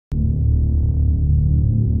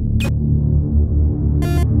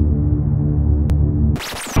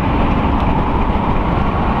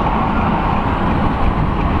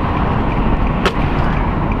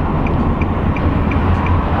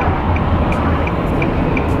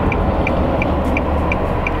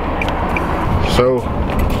So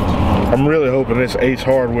I'm really hoping this Ace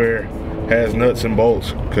Hardware has nuts and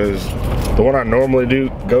bolts, because the one I normally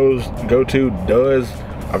go to does.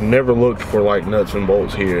 I've never looked for like nuts and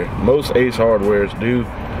bolts here. Most Ace Hardwares do,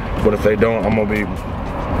 but if they don't, I'm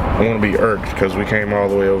gonna be irked, because we came all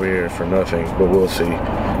the way over here for nothing. But we'll see.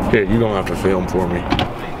 Here, you're gonna have to film for me.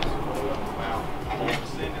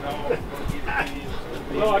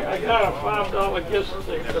 Well, I got a $5 gift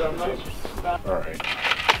certificate, but I'm not. All right.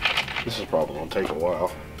 This is probably gonna take a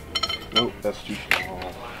while. Nope, that's too small.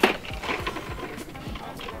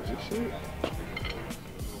 Is this it?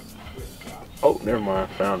 Oh, never mind,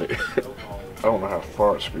 found it. I don't know how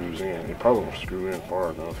far it screws in. It probably won't screw in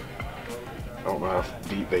far enough. I don't know how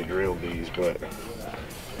deep they drilled these, but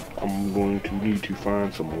I'm going to need to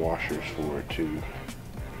find some washers for it too.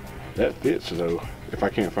 That fits though. If I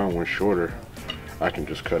can't find one shorter, I can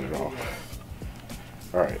just cut it off.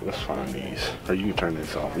 All right, let's find these. Or you can turn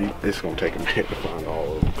this off. It's gonna take a minute to find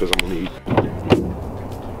all of them, because I'm gonna need.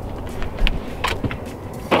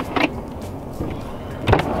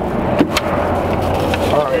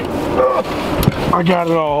 All right, I got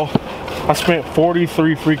it all. I spent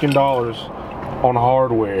 $43 freaking on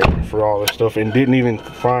hardware for all this stuff, and didn't even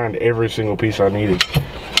find every single piece I needed.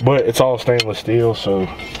 But it's all stainless steel, so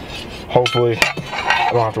hopefully I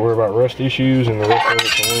don't have to worry about rust issues, and the rest of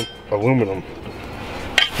it's aluminum.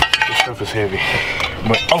 This stuff is heavy.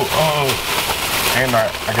 But and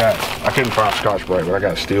I couldn't find Scotch-Brite, but I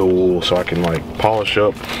got steel wool, so I can like polish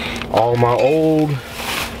up all my old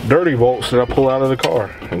dirty bolts that I pull out of the car,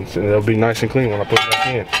 and they'll be nice and clean when I put it back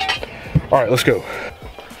in. All right, let's go.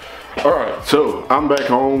 All right, so I'm back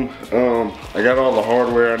home. I got all the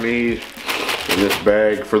hardware I need in this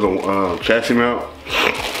bag for the chassis mount.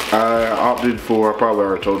 I opted for, I probably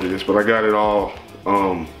already told you this, but I got it all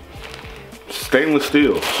stainless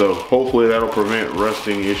steel, so hopefully that'll prevent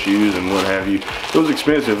rusting issues and what have you. It was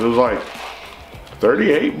expensive. It was like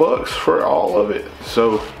 38 bucks for all of it.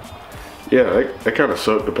 So yeah, that kind of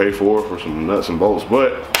sucked to pay for some nuts and bolts,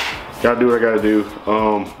 but gotta do what I gotta do.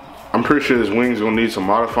 I'm pretty sure this wing's gonna need some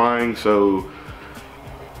modifying so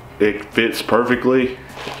it fits perfectly.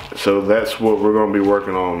 So that's what we're gonna be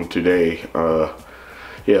working on today.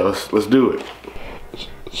 Yeah, let's do it.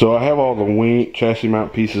 So I have all the wing chassis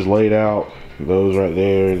mount pieces laid out. Those right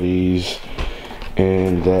there, these,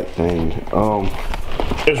 and that thing.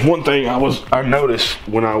 There's one thing I noticed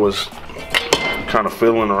when I was kind of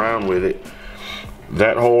fiddling around with it.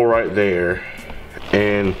 That hole right there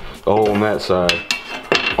and the hole on that side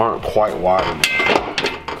aren't quite wide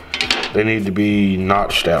enough. They need to be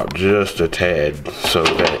notched out just a tad so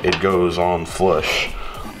that it goes on flush.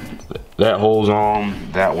 That hole's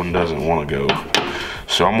on, that one doesn't want to go.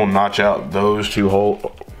 So I'm gonna notch out those two holes,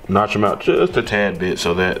 notch them out just a tad bit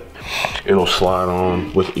so that it'll slide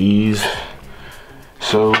on with ease.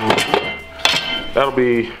 So that'll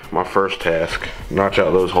be my first task. Notch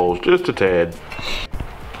out those holes just a tad.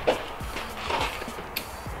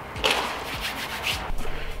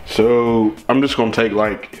 So I'm just gonna take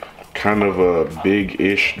like kind of a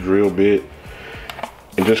big-ish drill bit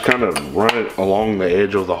and just kind of run it along the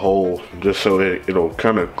edge of the hole, just so it'll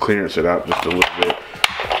kind of clearance it out just a little bit.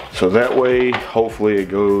 So that way, hopefully it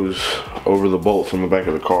goes over the bolts on the back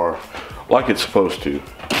of the car like it's supposed to.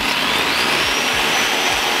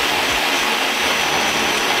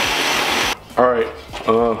 All right,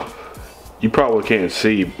 you probably can't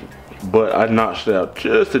see, but I notched it out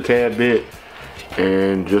just a tad bit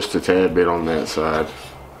and just a tad bit on that side.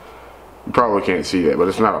 You probably can't see that, but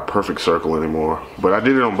it's not a perfect circle anymore. But I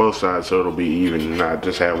did it on both sides so it'll be even and not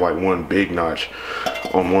just have like one big notch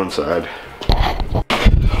on one side.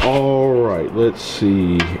 All right, let's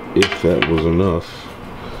see if that was enough.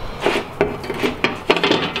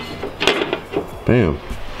 Bam.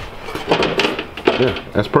 Yeah,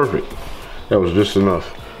 that's perfect. That was just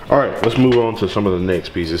enough. All right, let's move on to some of the next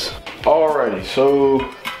pieces. Alrighty, so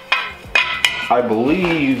I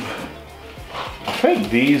think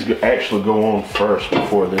these actually go on first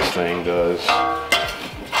before this thing does. So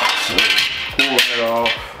pull that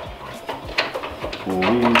off, pull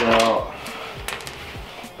these out.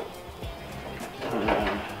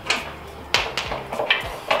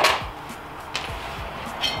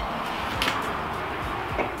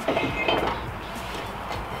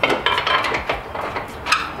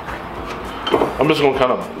 I'm just gonna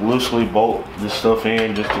kind of loosely bolt this stuff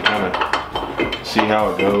in just to kind of see how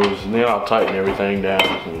it goes, and then I'll tighten everything down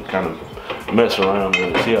and kind of mess around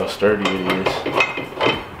with it, see how sturdy it is.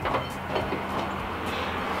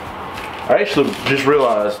 I actually just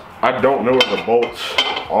realized I don't know where the bolts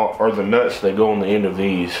or the nuts that go on the end of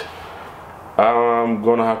these. I'm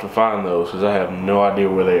gonna have to find those because I have no idea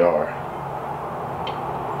where they are.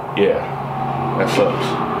 yeah, that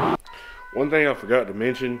sucks. One thing I forgot to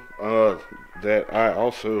mention, that I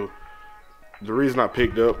also, the reason I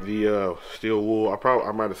picked up the steel wool,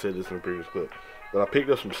 I might have said this in the previous clip, but I picked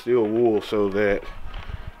up some steel wool so that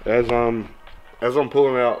as I'm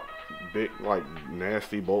pulling out big, like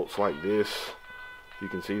nasty bolts like this, you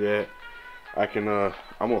can see that, I can, I'm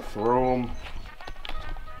gonna throw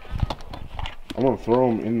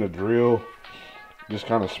them in the drill, just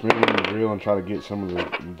kind of spin in the drill and try to get some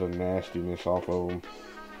of the nastiness off of them.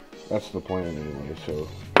 That's the plan anyway, so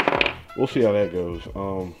we'll see how that goes.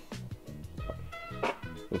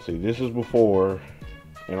 Let's see, this is before,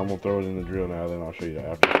 and I'm gonna throw it in the drill now, then I'll show you the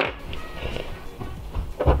after.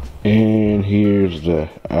 And here's the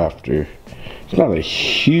after. It's not a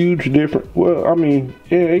huge difference. Well, I mean,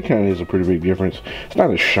 yeah, it kind of is a pretty big difference. It's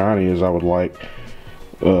not as shiny as I would like,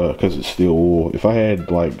 because it's steel wool. If I had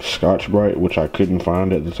like Scotch-Brite, which I couldn't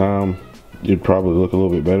find at the time, it'd probably look a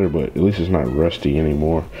little bit better, but at least it's not rusty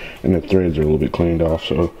anymore, and the threads are a little bit cleaned off.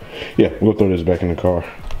 So yeah, we'll throw this back in the car.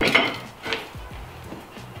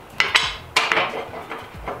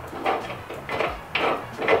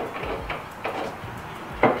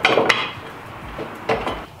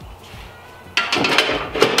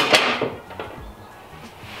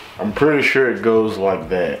 I'm pretty sure it goes like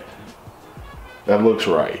that. That looks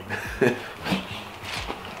right.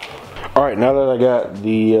 All right, now that I got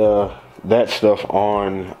the that stuff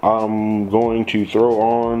on, I'm going to throw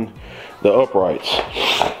on the uprights.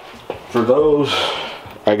 For those,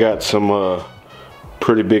 I got some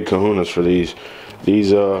pretty big kahunas for these.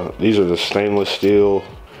 These are the stainless steel.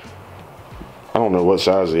 I don't know what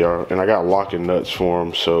size they are, and I got locking nuts for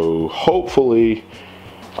them. So hopefully,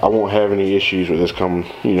 I won't have any issues with this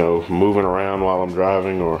moving around while I'm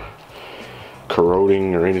driving or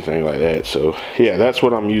corroding or anything like that. So yeah, that's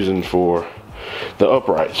what I'm using for the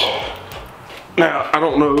uprights. Now, I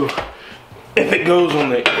don't know if it goes on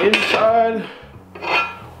the inside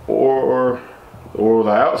or the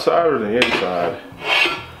outside or the inside.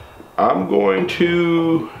 I'm going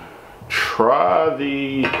to try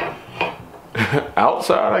the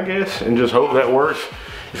outside, I guess, and just hope that works.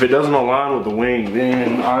 If it doesn't align with the wing,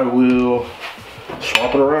 then I will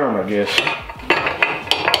swap it around, I guess.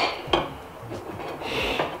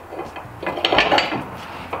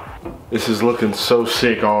 This is looking so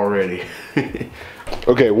sick already.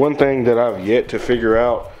 Okay, one thing that I've yet to figure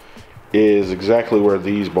out is exactly where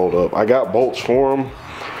these bolt up. I got bolts for them,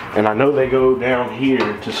 and I know they go down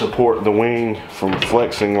here to support the wing from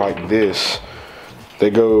flexing like this. They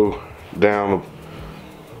go down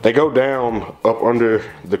up under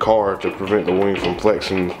the car to prevent the wing from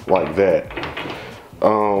flexing like that.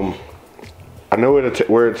 I know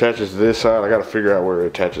where it attaches to this side. I got to figure out where it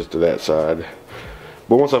attaches to that side.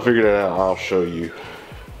 But once I figure that out, I'll show you.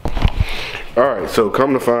 Alright, so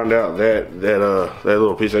come to find out that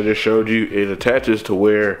little piece I just showed you, it attaches to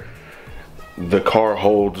where the car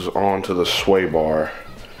holds onto the sway bar.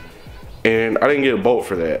 And I didn't get a bolt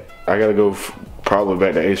for that. I gotta go probably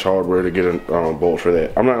back to Ace Hardware to get a bolt for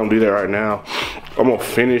that. I'm not gonna do that right now. I'm gonna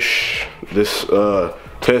finish this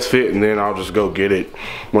test fit, and then I'll just go get it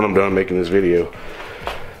when I'm done making this video.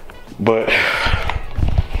 But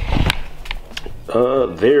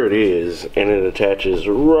there it is, and it attaches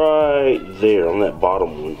right there on that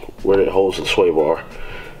bottom one where it holds the sway bar.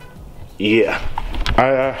 Yeah,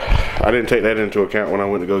 I didn't take that into account when I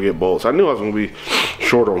went to go get bolts. I knew I was going to be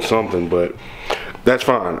short on something, but that's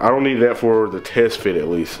fine. I don't need that for the test fit at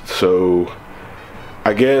least. So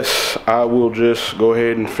I guess I will just go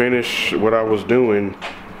ahead and finish what I was doing,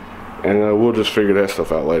 and we'll just figure that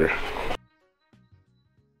stuff out later.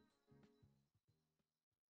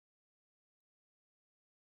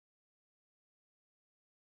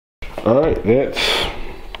 Alright,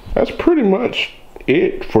 that's pretty much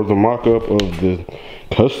it for the mock-up of the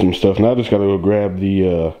custom stuff. Now I just gotta go grab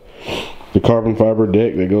the carbon fiber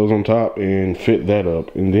deck that goes on top and fit that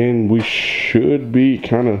up, and then we should be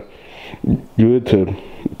kind of good to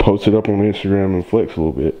post it up on Instagram and flex a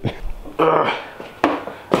little bit.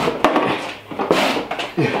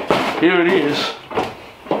 Here it is.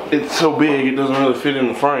 It's so big it doesn't really fit in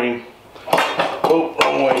the frame. Oh,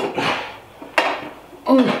 wrong way.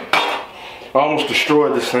 I almost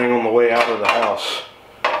destroyed this thing on the way out of the house,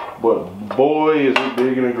 but boy is it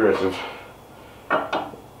big and aggressive.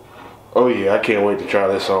 Oh yeah, I can't wait to try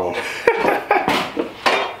this on.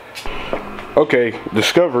 Okay,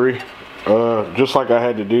 discovery. Just like I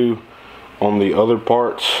had to do on the other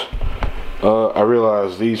parts, I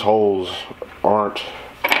realized these holes aren't,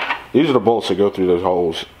 these are the bolts that go through those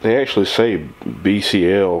holes. They actually say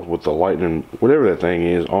BCL with the lightning, whatever that thing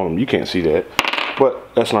is on them. You can't see that,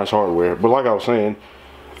 but that's nice hardware. But like I was saying,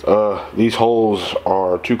 these holes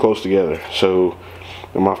are too close together, so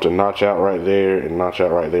I'm gonna have to notch out right there and notch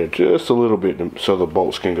out right there just a little bit so the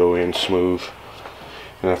bolts can go in smooth.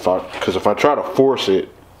 And because if I try to force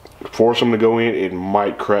them to go in, it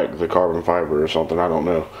might crack the carbon fiber or something. I don't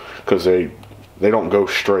know, because they don't go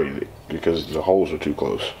straight because the holes are too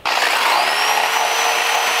close.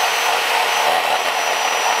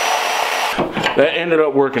 That ended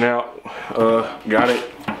up working out. Got it.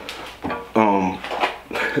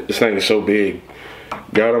 This thing is so big.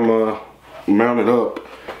 Got them mounted up.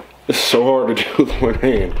 It's so hard to do with one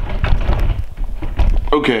hand.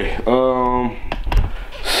 Okay.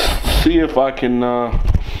 See if I can,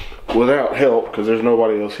 without help, because there's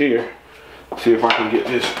nobody else here. See if I can get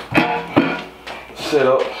this set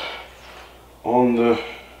up on the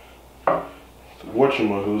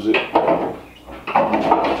whatchamahoosit.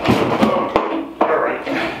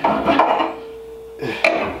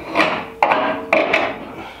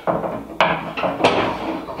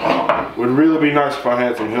 Would really be nice if I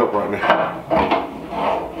had some help right now.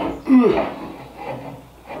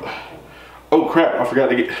 Oh crap! I forgot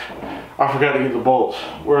to get the bolts.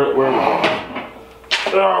 Where are the bolts?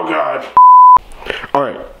 Oh god! All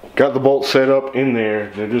right, got the bolts set up in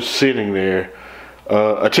there. They're just sitting there.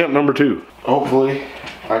 Attempt number 2. Hopefully,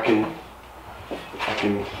 I can.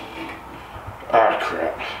 Ah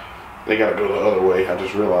crap! They gotta go the other way. I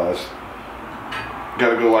just realized.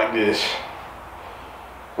 Gotta go like this.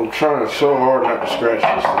 I'm trying so hard not to scratch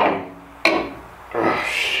this thing. Oh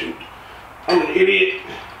shoot. I'm an idiot.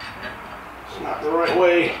 It's not the right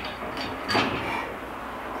way.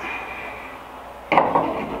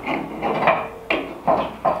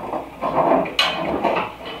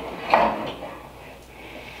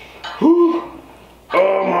 Whew.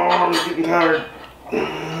 Oh, my arm is getting tired.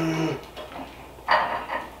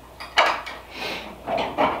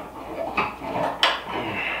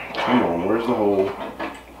 Come on, where's the hole?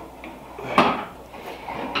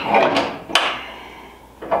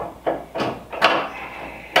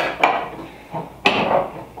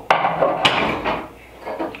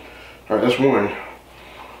 Alright, that's one.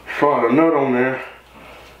 Try a nut on there.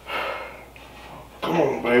 Come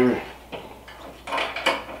on, baby.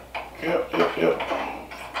 Yep. Good.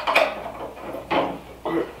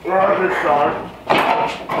 Right this side.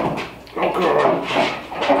 Oh god.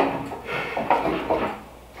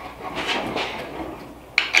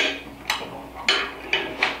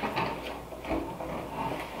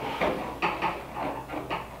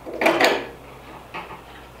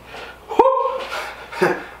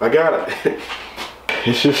 I got it.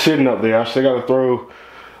 It's just sitting up there. I still got to throw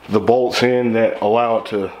the bolts in that allow it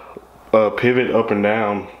to pivot up and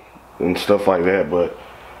down and stuff like that, but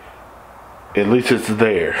at least it's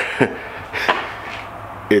there.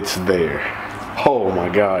 It's there. Oh my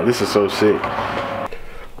god, this is so sick.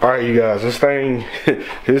 Alright you guys, this thing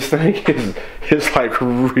is like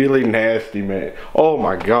really nasty, man. Oh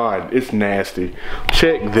my god, it's nasty.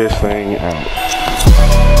 Check this thing out.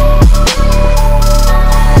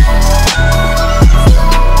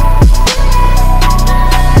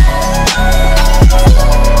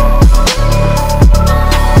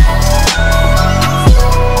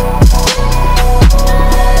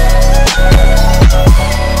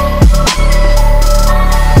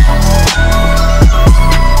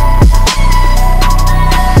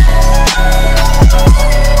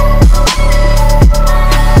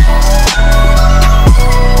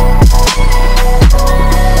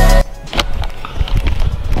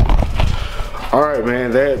 Alright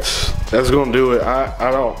man, that's gonna do it. I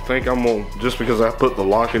don't think I'm gonna, just because I put the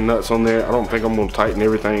locking nuts on there, I don't think I'm gonna tighten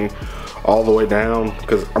everything all the way down,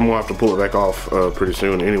 because I'm gonna have to pull it back off pretty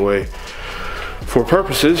soon anyway for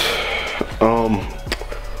purposes.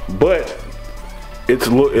 But it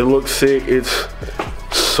looks sick. It's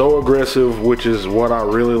so aggressive, which is what I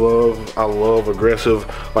really love. I love aggressive,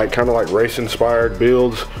 like kind of like race inspired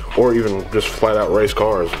builds, or even just flat out race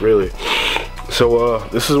cars, really. So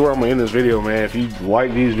this is where I'm gonna end this video, man. If you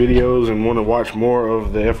like these videos and want to watch more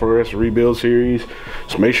of the FRS rebuild series,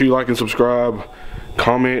 just make sure you like and subscribe.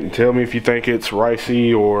 Comment and tell me if you think it's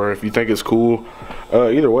ricey or if you think it's cool.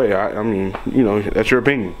 Either way, I mean, you know, that's your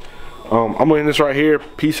opinion. I'm gonna end this right here.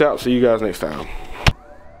 Peace out. See you guys next time.